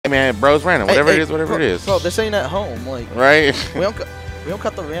man, bro's random. Whatever it is, whatever it is. Bro, this ain't at home. Like, right? we don't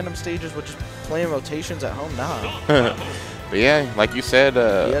cut the random stages. We're just playing rotations at home now. But yeah, like you said,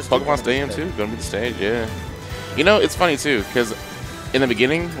 Pokemon Stadium 2 gonna be the stage. Yeah. You know, it's funny too, because in the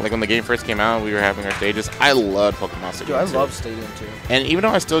beginning, like when the game first came out, we were having our stages. I loved Pokemon Stadium 2. Dude, I love Stadium 2. And even though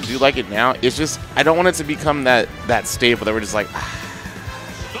I still do like it now, it's just I don't want it to become that staple that we're just like,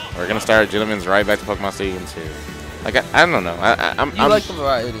 we're gonna start Gentleman's right back to Pokemon Stadium 2. Like I don't know. I'm like the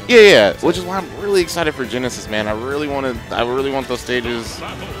variety. Yeah, which is why I'm really excited for Genesis, man. I really want those stages,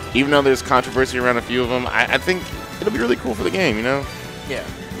 even though there's controversy around a few of them. I think it'll be really cool for the game, you know. Yeah.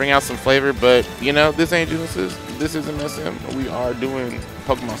 Bring out some flavor, but you know, this ain't Genesis. This is MSM. We are doing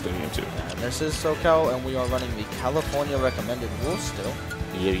Pokemon Stadium 2. And this is SoCal, and we are running the California recommended rules still.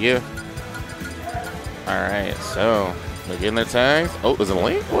 Yeah. All right, so they're getting their tags. Oh, is it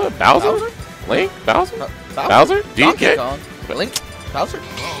Link? What? Bowser? Link? Bowser? No, Bowser? Donkey DK? Kong. Link? Bowser?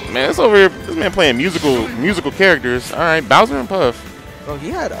 Man, it's over here. This man playing musical characters. All right, Bowser and Puff. Bro, he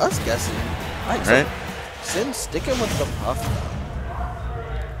had us guessing. Right. So Sin sticking with the Puff.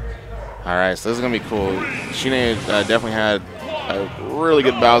 All right, so this is gonna be cool. Shine definitely had a really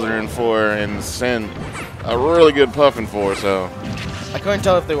good Bowser in 4, and Sin a really good Puff in 4. So I couldn't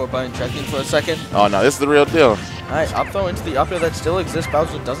tell if they were button checking for a second. oh no, this is the real deal. Alright, up throw into the up air that still exists.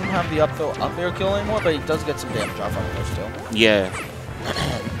 Bowser doesn't have the up throw up air kill anymore, but he does get some damage off of it still. Yeah.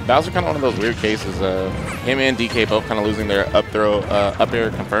 Bowser kind of one of those weird cases. Him and DK both kind of losing their up air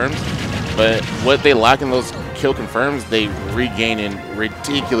confirms. But what they lack in those kill confirms, they regain in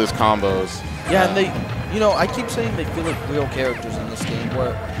ridiculous combos. Yeah, and they, you know, I keep saying they feel like real characters in this game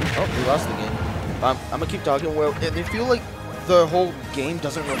where, oh, we lost the game. I'm going to keep talking where they feel like the whole game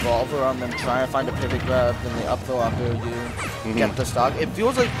doesn't revolve around them trying to find a pivot grab, then they up throw up air you, get the stock. It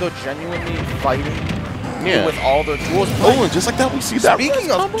feels like they're genuinely fighting with all their tools. Oh, and just like that, we see that.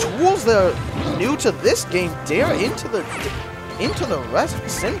 Speaking of tools that are new to this game, they're into the rest.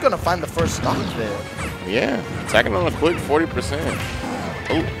 Sin gonna find the first stock there. Yeah, attacking on a quick 40%.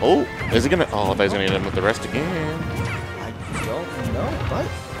 Oh, is he gonna? Oh, I thought he was gonna get him with the rest again. I don't know, but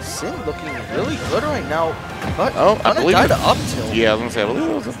Sin looking really good right now. But I believe died up tilt. Yeah, I was gonna say I believe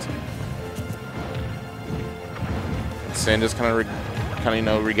it was up tilt. Sin just kind of you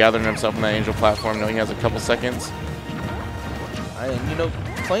know regathering himself on that Angel platform, knowing he has a couple seconds. And you know,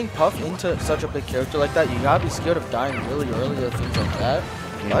 playing Puff into such a big character like that, you gotta be scared of dying really early or things like that.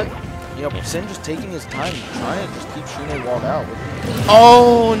 But you know, Sin just taking his time, trying to just keep Shine walled out.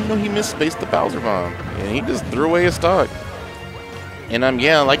 Oh no, he misspaced the Bowser bomb, and he just threw away his stock. And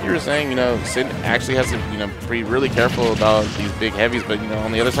yeah, like you were saying, you know, Sin actually has to, you know, be really careful about these big heavies. But you know,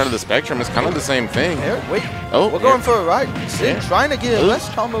 on the other side of the spectrum, it's kind of the same thing. Wait, we're going for a ride. Sin trying to get a less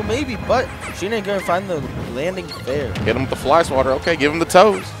combo maybe, but Shine ain't gonna find the landing fair. Get him with the fly swatter. Okay, give him the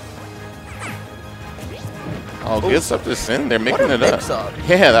toes. Oh, gets up to Sin. They're making it up.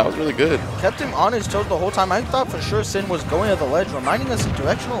 Yeah, that was really good. Kept him on his toes the whole time. I thought for sure Sin was going to the ledge, reminding us that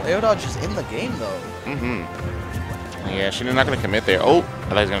directional air dodge is in the game though. Yeah, Shine not going to commit there. Oh, I thought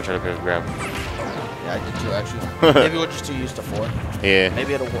he was going to try to pivot grab. Yeah, I did too, actually. Maybe we're just too used to 4. Yeah.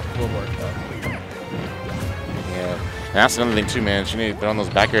 Maybe will work, though. Yeah. And that's another thing, too, man. Shine put on those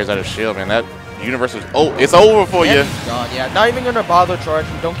back airs out of shield, man. That universe is... Oh, it's over for you. He's gone, yeah. Not even going to bother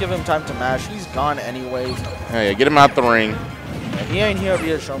charging. Don't give him time to mash. He's gone anyways. Yeah, get him out the ring. Yeah, he ain't here to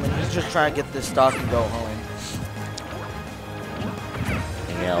be a showman. He's just trying to get this stock and go home.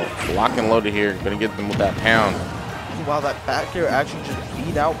 Yeah, lock and loaded here. Going to get them with that pound. Wow, that back air actually just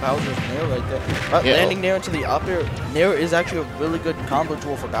beat out Bowser's Nair right there. But landing Nair into the up air, Nair is actually a really good combo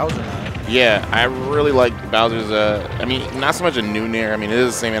tool for Bowser now. Yeah, I really like Bowser's, I mean, not so much a new Nair. I mean, it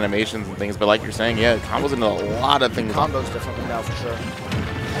is the same animations and things, but like you're saying, yeah, it combos into a lot of things. Combos differently now for sure.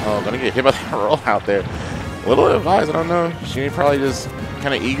 Oh, gonna get hit by that roll out there. Little advice, I don't know. She probably just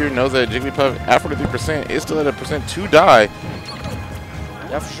kind of eager, knows that Jigglypuff at 43% is still at a percent to die.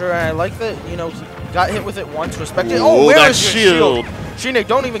 Yeah, for sure. And I like that, you know, he got hit with it once, respected. Oh, where that is your shield? Shine,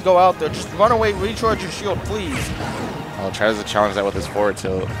 don't even go out there. Just run away, recharge your shield, please. Oh, tries to challenge that with his forward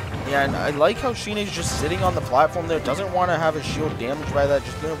tilt. Yeah, and I like how Shine is just sitting on the platform there, doesn't want to have his shield damaged by that,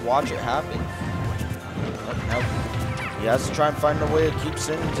 just gonna watch it happen. Now he has to try and find a way to keep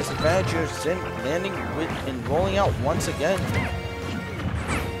Sin in disadvantage here. Sin landing with and rolling out once again,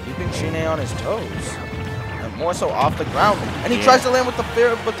 keeping Shine on his toes. More so off the ground. And he tries to land with the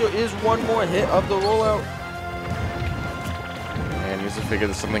fair, but there is one more hit of the rollout. Man, he needs to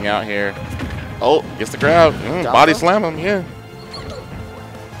figure something out here. Oh, gets the grab. Body slam him, yeah.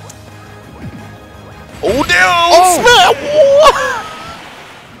 Oh, down! Oh,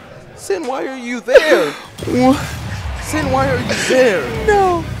 snap! Sin, why are you there? Sin, why are you there?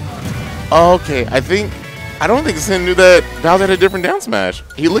 No. Okay, I don't think Sin knew that Bowser had a different down smash.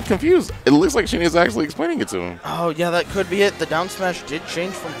 He looked confused. It looks like Shinny is actually explaining it to him. Oh, yeah, that could be it. The down smash did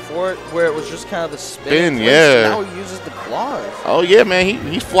change from forward, where it was just kind of the spin. Yeah. Now he uses the claws. Oh, yeah, man.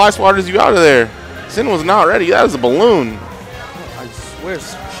 He fly swatters you out of there. Sin was not ready. That was a balloon. I swear,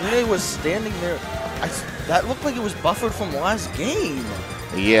 Shinny was standing there. That looked like it was buffered from last game.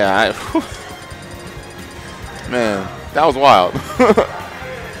 Yeah, man, that was wild.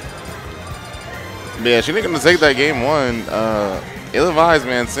 Yeah, she ain't gonna take that game 1. Ill-advised,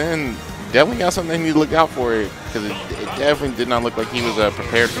 man. Sin definitely got something they need to look out for it, because it definitely did not look like he was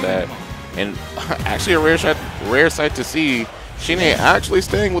prepared for that. And actually, a rare sight to see. Shine actually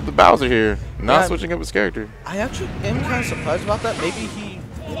staying with the Bowser here, not switching up his character. I actually am kind of surprised about that. Maybe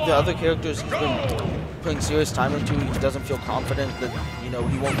the other characters he's been putting serious time into, he doesn't feel confident that, you know,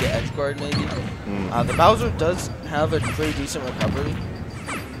 he won't get edge guard maybe. The Bowser does have a pretty decent recovery,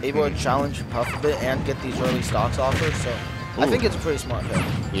 able to challenge Puff a bit and get these early stocks offers, so I think it's a pretty smart pick.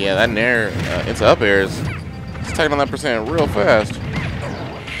 Yeah, that nair into up airs, he's taking on that percent real fast.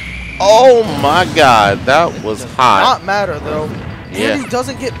 Oh my god, that was hot. Not matter though. Yeah. And he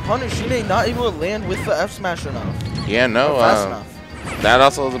doesn't get punished. Shine not able to land with the F smash enough. Yeah, no. Fast enough. That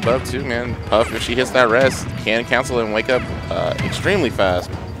also is a bug too, man. Puff, if she hits that rest, can cancel and wake up extremely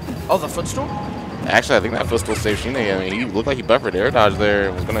fast. Oh, the footstool? Actually, I think that footstool saved Shine. I mean, he looked like he buffered air dodge there.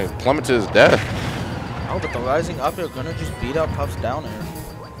 It was going to plummet to his death. Oh, but the rising up air going to just beat up Puff's down air.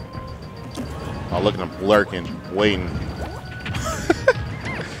 Oh, look at him lurking, waiting.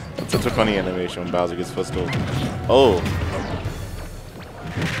 That's such a funny animation when Bowser gets footstool. Oh.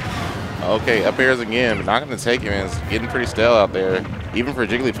 Okay, up airs again, but not going to take it, man. It's getting pretty stale out there. Even for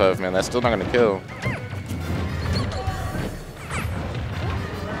Jigglypuff, man, that's still not going to kill.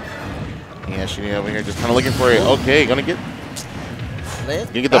 Yeah, Shine over here just kind of looking for it. Okay, gonna get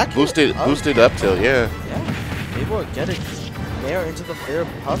the boosted up tilt, yeah. Yeah, able to get it there into the fair.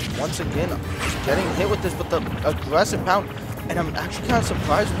 Puff once again getting hit with this, but the aggressive pound. And I'm actually kind of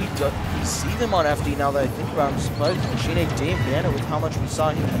surprised we see them on FD now that I think about it. I'm surprised Shine didn't ban it with how much we saw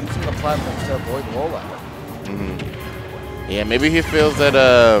him using the platform to avoid rollout. Yeah, maybe he feels that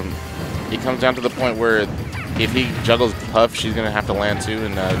it comes down to the point where if he juggles Puff, she's going to have to land too.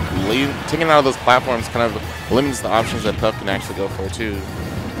 And taking out of those platforms kind of limits the options that Puff can actually go for too.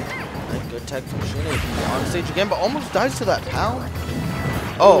 Good tech from Shine on stage again, but almost dies to that pound.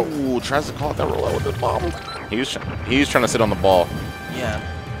 Oh, ooh, tries to call it that rollout with the bomb. He's trying to sit on the ball. Yeah.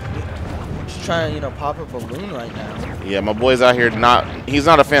 Just trying to, you know, pop a balloon right now. Yeah, my boy's out here he's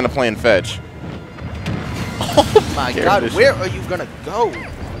not a fan of playing fetch. Oh my god, where are you gonna go?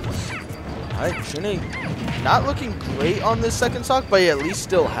 Alright, Shine not looking great on this second stock, but he at least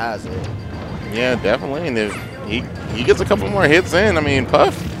still has it. Yeah, definitely. And if he gets a couple more hits in, I mean,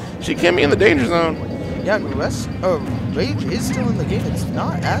 Puff, she can be in the danger zone. Yeah, and Rage is still in the game. It's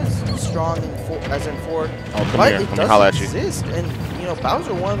not as strong as in forward, oh, but it does exist. And, you know,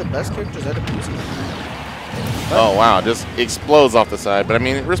 Bowser, one of the best characters at abusing it. Oh, wow, just explodes off the side. But, I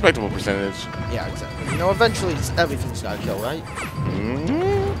mean, respectable percentage. Yeah, exactly. You know, eventually everything's got to kill, right?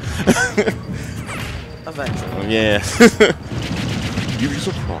 Eventually. Yeah. You'd be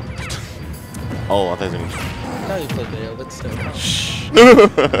surprised. Oh, I thought he was going to... Now you play video, but still. Shh.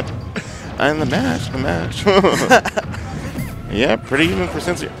 And the match. Yeah, pretty even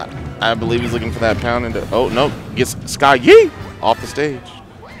percentage. I believe he's looking for that pound into. Oh no, gets Sky Yee off the stage.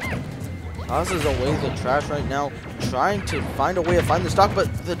 Oz is away the trash right now, trying to find a way to find the stock,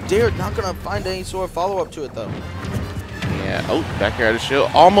 but the Dare not gonna find any sort of follow up to it though. Yeah. Oh, back here out of shield,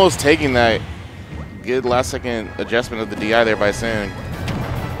 almost taking that. Good last second adjustment of the DI there by Sin.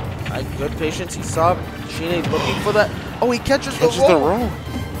 Right, good patience. He saw Shine looking for that. Oh, he catches the roll.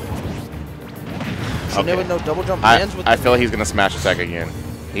 Okay. With no double jump lands with I feel like he's gonna smash attack again.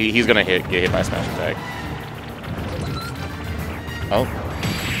 He's gonna get hit by smash attack. Oh,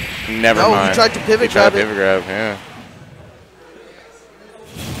 never mind. No, he tried to pivot grab. Yeah.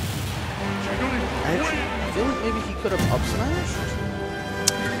 I feel like maybe he could have up smashed.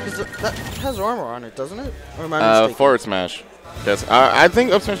 Because that has armor on it, doesn't it? Or am I mistaken? Forward smash. Yes, I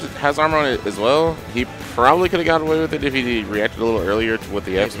think up smash has armor on it as well. He probably could have got away with it if he reacted a little earlier with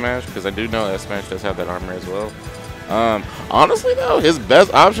the F smash, because I do know F smash does have that armor as well. Honestly though, his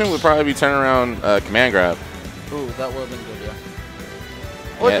best option would probably be turn around command grab. Ooh, that would have been good, yeah.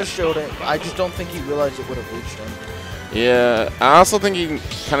 Or just showed it. I just don't think he realized it would have reached him. Yeah, I also think he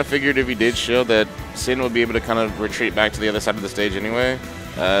kind of figured if he did shield that Sin would be able to kind of retreat back to the other side of the stage anyway.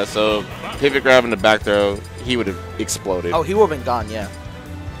 So pivot grab and the back throw, he would have exploded. Oh, he would have been gone, yeah.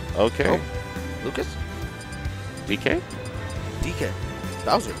 Okay. Oh. Lucas? DK? DK.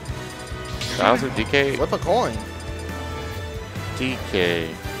 Bowser. Bowser, DK. Flip a coin. DK.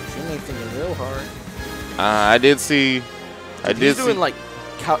 Shine thinking real hard. I did see. He's doing like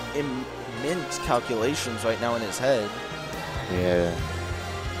immense calculations right now in his head. Yeah.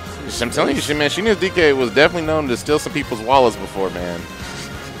 I'm telling you, man, Shina's DK was definitely known to steal some people's wallets before, man.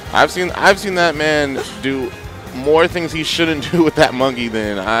 I've seen that man do more things he shouldn't do with that monkey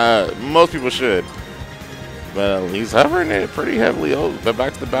than most people should. But he's hovering it pretty heavily. Oh, but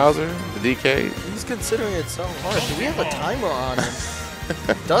back to the Bowser, the DK. He's considering it so hard. Do we have a timer on him?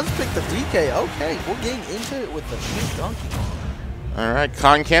 Does pick the DK. Okay, we're getting into it with the Shin Donkey Kong. All right,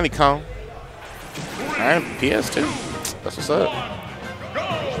 Con Candy Kong. All right, PS2. That's what's up.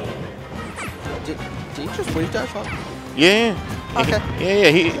 Did he just wave dash on? Yeah. Okay. Yeah.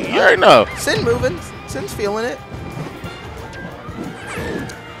 You already know. Sin moving. Sin's feeling it.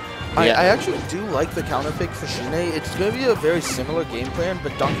 Yeah. I actually do like the counter pick for Shine. It's going to be a very similar game plan,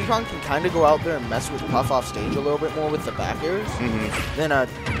 but Donkey Kong can kind of go out there and mess with Puff off stage a little bit more with the back airs. Then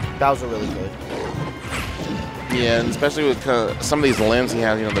Bowser really good. Yeah, and especially with some of these limbs he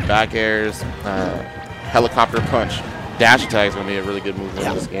has, you know, the back airs, helicopter punch, dash attack is going to be a really good move in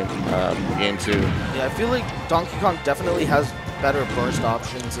this game, game 2. Yeah, I feel like Donkey Kong definitely has better burst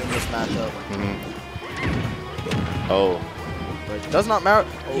options in this matchup. Oh. But it does not matter.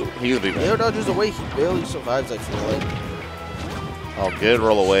 Oh, He's a big man. air dodges away. He barely survives, I feel like. Oh, good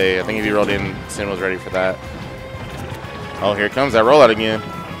roll away. I think if he rolled in, Sin was ready for that. Oh, here comes that rollout again.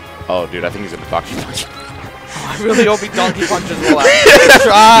 Oh, dude, I think he's going to Donkey Punch. I really hope he Donkey Punches roll out.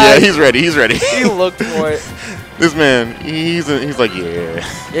 Yeah, he's ready. He's ready. He looked for it. This man, he's like, yeah.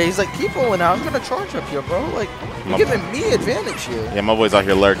 Yeah, he's like, keep rolling out. I'm going to charge up here, bro. Like, you're giving me advantage here. Yeah, my boy's out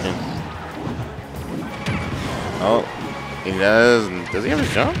here lurking. Oh, he does. Does he have a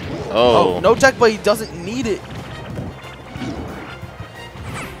jump? Oh. No tech, but he doesn't need it.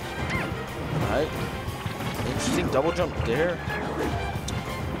 Alright. Interesting double jump there.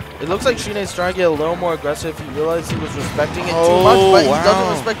 It looks like Shine's trying to get a little more aggressive. He realized he was respecting it too much, but he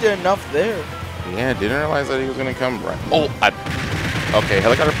doesn't respect it enough there. Yeah, didn't realize that he was going to come right. Oh, okay,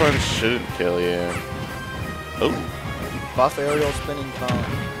 helicopter punch shouldn't kill you. Oh. Buff aerial spinning Kong.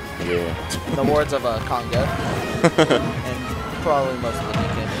 Yeah. In the words of Konga. And probably most of the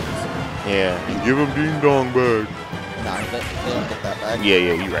DK. Yeah. Give him ding dong back. Nah, they don't get that back. Yeah,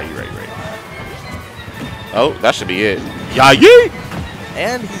 you're right. Oh, that should be it. Yeah.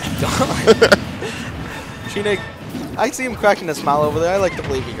 And he's done. Shine, I see him cracking a smile over there. I like to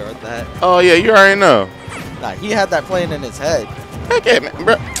believe he heard that. Oh, yeah, you already know. Nah, he had that playing in his head. Heck yeah, man.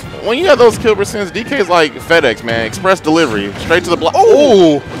 Bro, when you have those kill percents, DK's like FedEx, man. Express delivery. Straight to the block.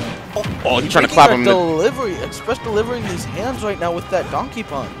 Oh, he's trying to clap him. Delivery. Express delivering these hands right now with that donkey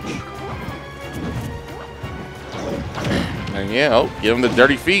punch. And yeah, give him the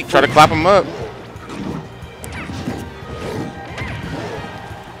dirty feet. Try to clap him up.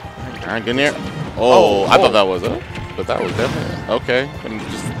 All right, good in there. Oh, I thought that was up, but that was definitely okay. And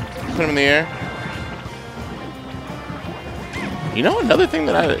just put him in the air. You know, another thing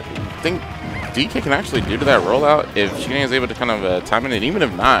that I think DK can actually do to that rollout, if Shine is able to kind of time it, and even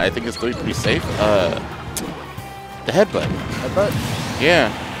if not, I think it's still pretty safe. The headbutt. Headbutt?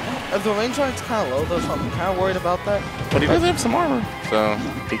 Yeah. The range line's kind of low, though, so I'm kind of worried about that. But he does have some armor, so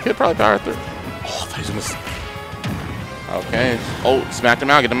he could probably power through. Oh, I thought he was going to... Okay. Oh, smacked him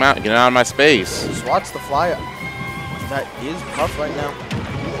out. Get him out. Get out of my space. Swats the flyer. That is Puff right now.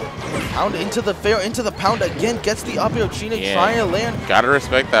 Pound into the fair, into the pound again. Gets the up air. Shine trying to land. Gotta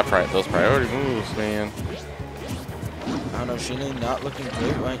respect that those priority moves, man. I don't know. Shine not looking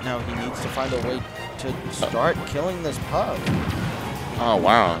great right now. He needs to find a way to start killing this Puff. Oh,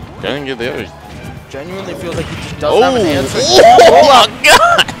 wow. Doesn't get the other. Genuinely feels like he just doesn't have an answer. Oh, my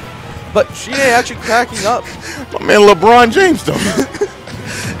God. But Shine actually cracking up. My man LeBron James though.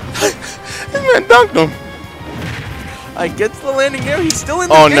 This man dunked him. Gets the landing air. He's still in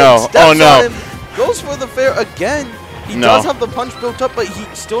the game. No. Oh no. Goes for the fair again. He does have the punch built up, but he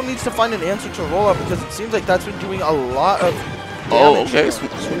still needs to find an answer to roll up because it seems like that's been doing a lot of damage. Oh, okay.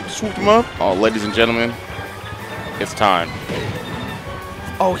 Swoop him up. Oh, ladies and gentlemen, it's time.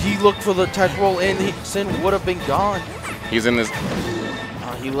 Oh, he looked for the tech roll in. Sin would have been gone. He's in this.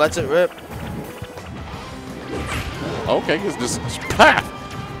 He lets it rip. Okay, he's just path.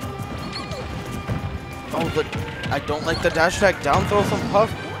 Oh, I don't like the dash attack down throw from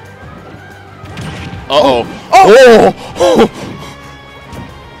Puff. Oh.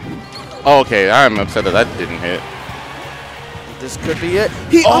 Okay, I'm upset that didn't hit. This could be it.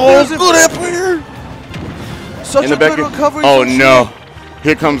 He good up here. Such a good recovery. Oh no.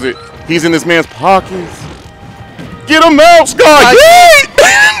 Here comes it. He's in this man's pockets. Get him out, Scott!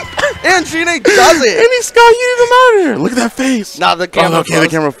 And Shine Shine does it. And he sky yeeted him out of here. Look at that face. Nah, the camera okay, the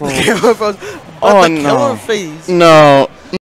camera froze. The camera froze. But Oh, the no. killer face. No.